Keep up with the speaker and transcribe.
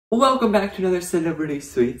Welcome back to another Celebrity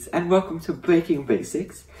Sweets and welcome to Baking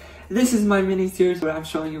Basics. This is my mini series where I'm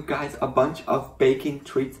showing you guys a bunch of baking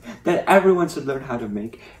treats that everyone should learn how to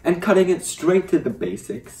make and cutting it straight to the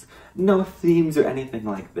basics. No themes or anything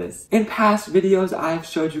like this. In past videos, I've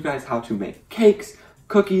showed you guys how to make cakes,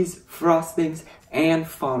 cookies, frostings, and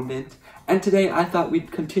fondant. And today I thought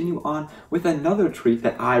we'd continue on with another treat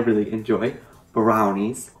that I really enjoy.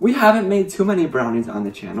 Brownies. We haven't made too many brownies on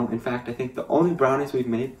the channel. In fact, I think the only brownies we've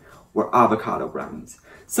made were avocado brownies.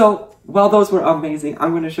 So, while those were amazing,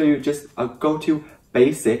 I'm going to show you just a go-to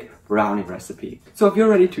basic brownie recipe. So if you're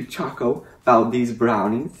ready to choco about these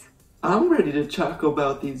brownies, I'm ready to choco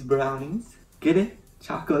about these brownies. Get it?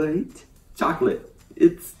 Chocolate? Chocolate.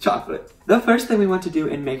 It's chocolate. The first thing we want to do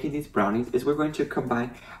in making these brownies is we're going to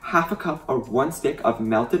combine half a cup or 1 stick of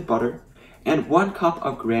melted butter and 1 cup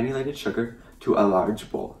of granulated sugar to a large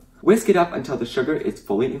bowl. Whisk it up until the sugar is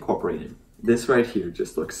fully incorporated. This right here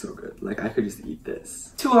just looks so good. Like I could just eat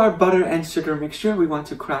this. To our butter and sugar mixture, we want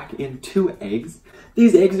to crack in 2 eggs.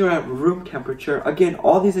 These eggs are at room temperature. Again,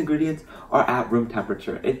 all these ingredients are at room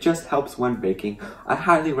temperature. It just helps when baking. I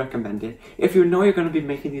highly recommend it. If you know you're going to be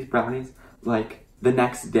making these brownies like the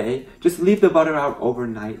next day, just leave the butter out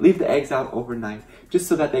overnight. Leave the eggs out overnight just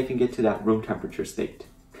so that they can get to that room temperature state.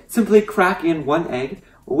 Simply crack in 1 egg,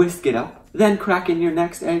 whisk it up, then crack in your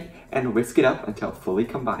next egg and whisk it up until fully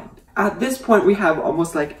combined. At this point, we have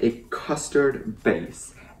almost like a custard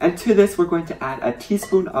base. And to this, we're going to add a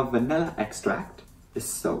teaspoon of vanilla extract. It's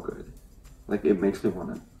so good. Like, it makes me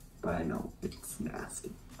want to, but I know it's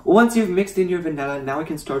nasty. Once you've mixed in your vanilla, now we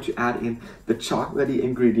can start to add in the chocolatey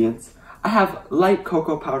ingredients. I have light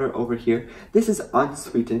cocoa powder over here. This is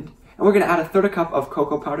unsweetened. And we're going to add 1/3 cup of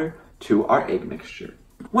cocoa powder to our egg mixture.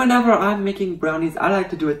 Whenever I'm making brownies, I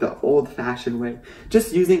like to do it the old-fashioned way,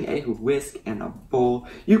 just using a whisk and a bowl.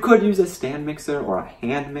 You could use a stand mixer or a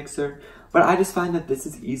hand mixer, but I just find that this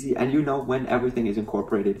is easy and you know when everything is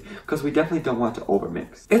incorporated, because we definitely don't want to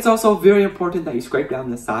overmix. It's also very important that you scrape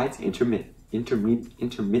down the sides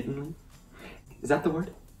intermittently. Is that the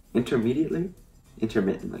word? Intermediately?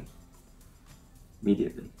 Intermittently.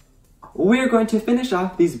 Immediately. We're going to finish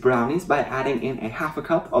off these brownies by adding in 1/2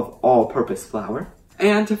 cup of all-purpose flour.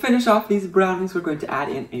 And to finish off these brownies, we're going to add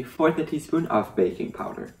in 1/4 teaspoon of baking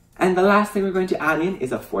powder. And the last thing we're going to add in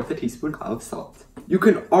is 1/4 teaspoon of salt. You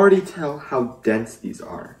can already tell how dense these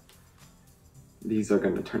are. These are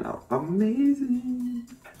going to turn out amazing.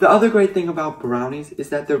 The other great thing about brownies is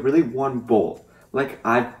that they're really one bowl. Like,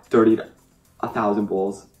 I've dirtied 1,000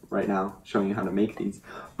 bowls right now showing you how to make these.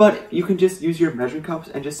 But you can just use your measuring cups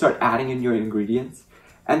and just start adding in your ingredients.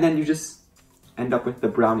 And then you just end up with the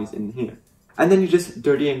brownies in here. And then you're just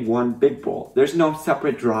dirtying one big bowl. There's no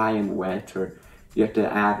separate dry and wet, or you have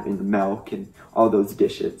to add in the milk and all those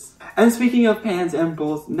dishes. And speaking of pans and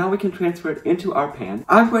bowls, now we can transfer it into our pan.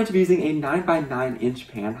 I'm going to be using a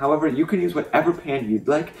 9x9" pan. However, you can use whatever pan you'd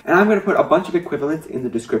like. And I'm going to put a bunch of equivalents in the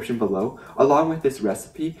description below, along with this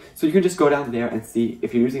recipe. So you can just go down there and see,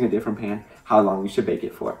 if you're using a different pan, how long you should bake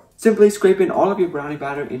it for. Simply scrape in all of your brownie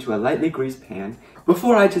batter into a lightly greased pan.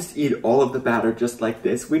 Before I just eat all of the batter just like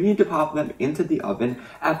this, we need to pop them into the oven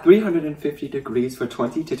at 350 degrees for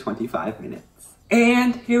 20 to 25 minutes.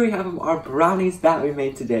 And here we have them, our brownies that we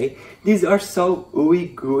made today. These are so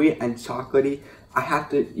ooey-gooey and chocolatey. I have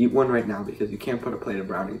to eat one right now because you can't put a plate of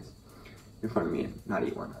brownies in front of me and not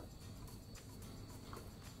eat one.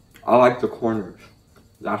 I like the corners.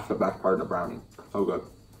 That's the best part of the brownie. So good.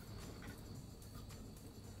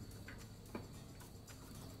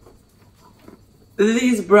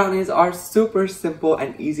 These brownies are super simple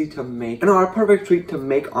and easy to make and are a perfect treat to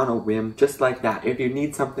make on a whim, just like that. If you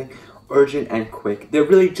need something urgent and quick, they're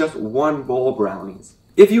really just one bowl brownies.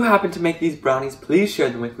 If you happen to make these brownies, please share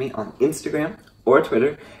them with me on Instagram or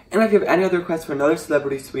Twitter. And if you have any other requests for another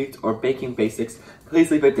celebrity sweets or baking basics,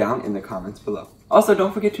 please leave it down in the comments below. Also,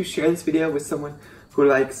 don't forget to share this video with someone who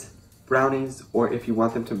likes brownies, or if you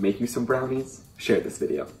want them to make you some brownies, share this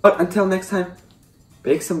video. But until next time,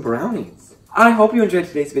 bake some brownies. I hope you enjoyed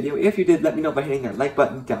today's video. If you did, let me know by hitting that like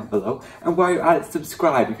button down below. And while you're at it,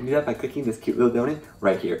 subscribe. You can do that by clicking this cute little donut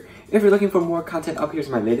right here. If you're looking for more content, up here's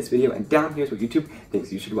my latest video, and down here's what YouTube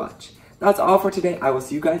thinks you should watch. That's all for today. I will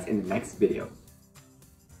see you guys in the next video.